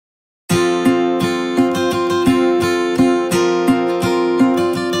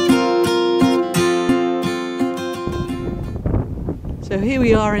Here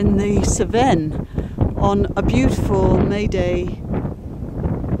we are in the Cevenne on a beautiful May Day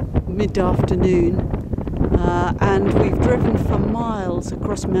mid-afternoon, and we've driven for miles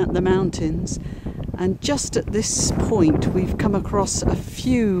across the mountains, and just at this point we've come across a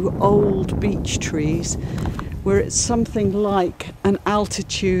few old beech trees where it's something like an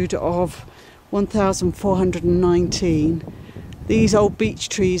altitude of 1,419. These old beech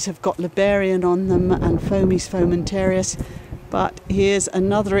trees have got Liberian on them and Fomes fomentarius, but here's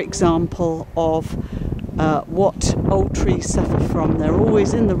another example of what old trees suffer from. They're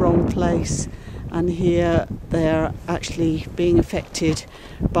always in the wrong place, and here they're actually being affected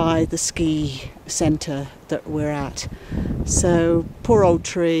by the ski centre that we're at. So poor old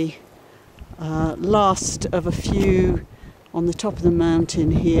tree, last of a few on the top of the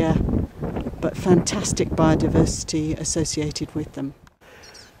mountain here, but fantastic biodiversity associated with them.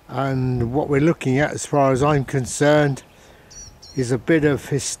 And what we're looking at, as far as I'm concerned, is a bit of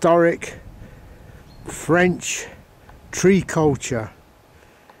historic French tree culture.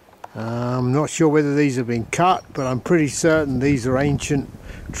 I'm not sure whether these have been cut, but I'm pretty certain these are ancient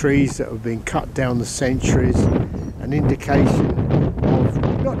trees that have been cut down the centuries, an indication of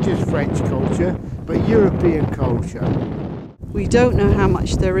not just French culture but European culture. We don't know how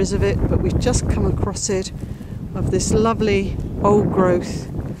much there is of it, but we've just come across it, of this lovely old growth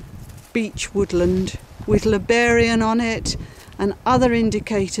beech woodland with Liberian on it and other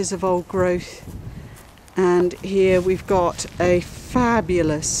indicators of old growth. And here we've got a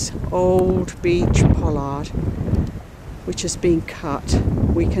fabulous old beech pollard which has been cut.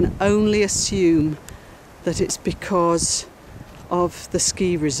 We can only assume that it's because of the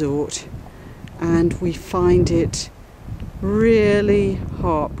ski resort, and we find it really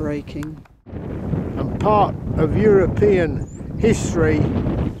heartbreaking. And part of European history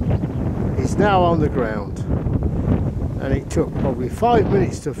is now on the ground, and it took probably 5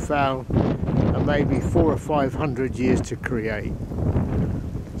 minutes to fell and maybe 400 or 500 years to create.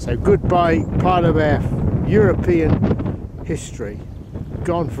 So goodbye, part of our European history,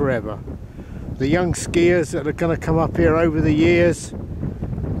 gone forever. The young skiers that are going to come up here over the years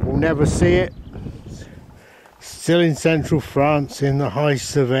will never see it. Still in central France, in the High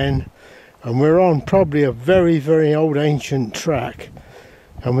Cevenne, and we're on probably a very, very old ancient track,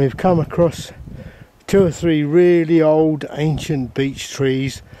 and we've come across 2 or 3 really old ancient beech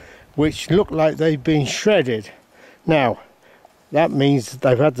trees which look like they've been shredded. Now that means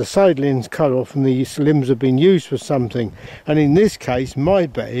they've had the side limbs cut off and these limbs have been used for something, and in this case my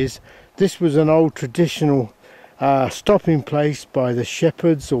bet is this was an old traditional stopping place by the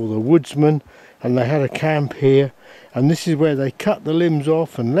shepherds or the woodsmen, and they had a camp here, and this is where they cut the limbs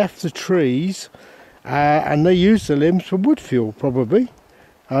off and left the trees, and they used the limbs for wood fuel probably.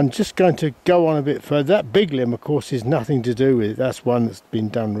 I'm just going to go on a bit further. That big limb of course is nothing to do with it, that's one that's been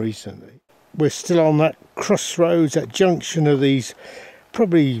done recently. We're still on that crossroads, that junction of these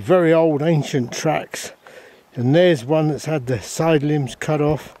probably very old ancient tracks, and there's one that's had the side limbs cut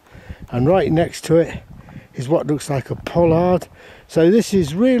off, and right next to it is what looks like a pollard. So this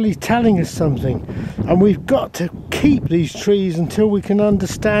is really telling us something, and we've got to keep these trees until we can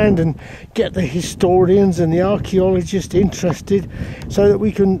understand and get the historians and the archaeologists interested, so that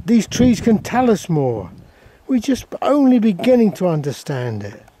these trees can tell us more. We're just only beginning to understand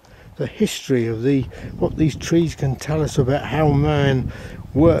it, the history of what these trees can tell us about how man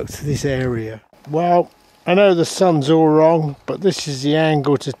worked this area. Well, I know the sun's all wrong, but this is the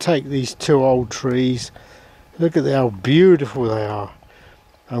angle to take these 2 old trees. Look at how beautiful they are,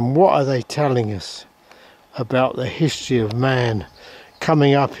 and what are they telling us about the history of man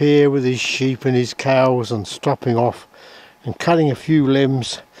coming up here with his sheep and his cows and stopping off and cutting a few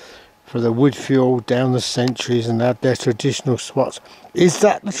limbs for the wood fuel down the centuries and at their traditional spots. Is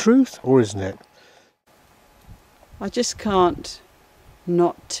that the truth, or isn't it? I just can't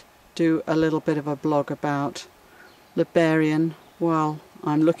not do a little bit of a blog about Liberian while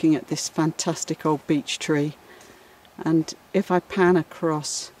I'm looking at this fantastic old beech tree. And if I pan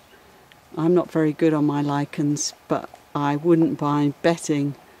across, I'm not very good on my lichens, but I wouldn't mind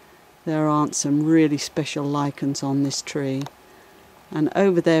betting there aren't some really special lichens on this tree. And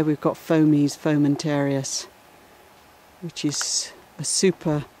over there we've got Fomes fomentarius, which is a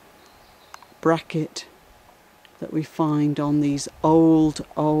super bracket that we find on these old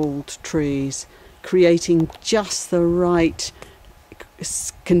trees, creating just the right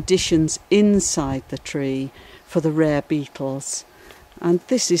conditions inside the tree for the rare beetles. And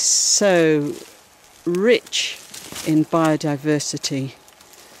this is so rich in biodiversity.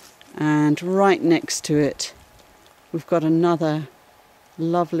 And right next to it we've got another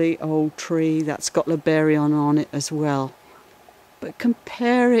lovely old tree that's got Liberian on it as well. but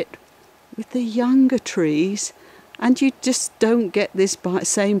compare it with the younger trees and you just don't get this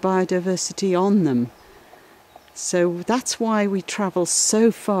same biodiversity on them. So that's why we travel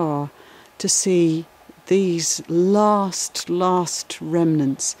so far to see these last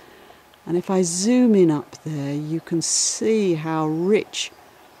remnants. And if I zoom in up there, you can see how rich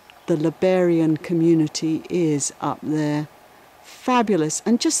the Liberian community is up there. Fabulous.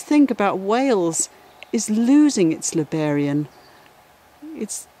 And just think about Wales is losing its Liberian.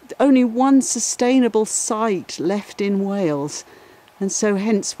 It's only one sustainable site left in Wales. And so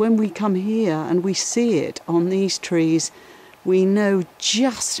hence when we come here and we see it on these trees, we know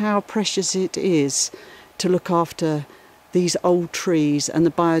just how precious it is to look after these old trees and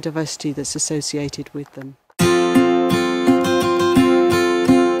the biodiversity that's associated with them.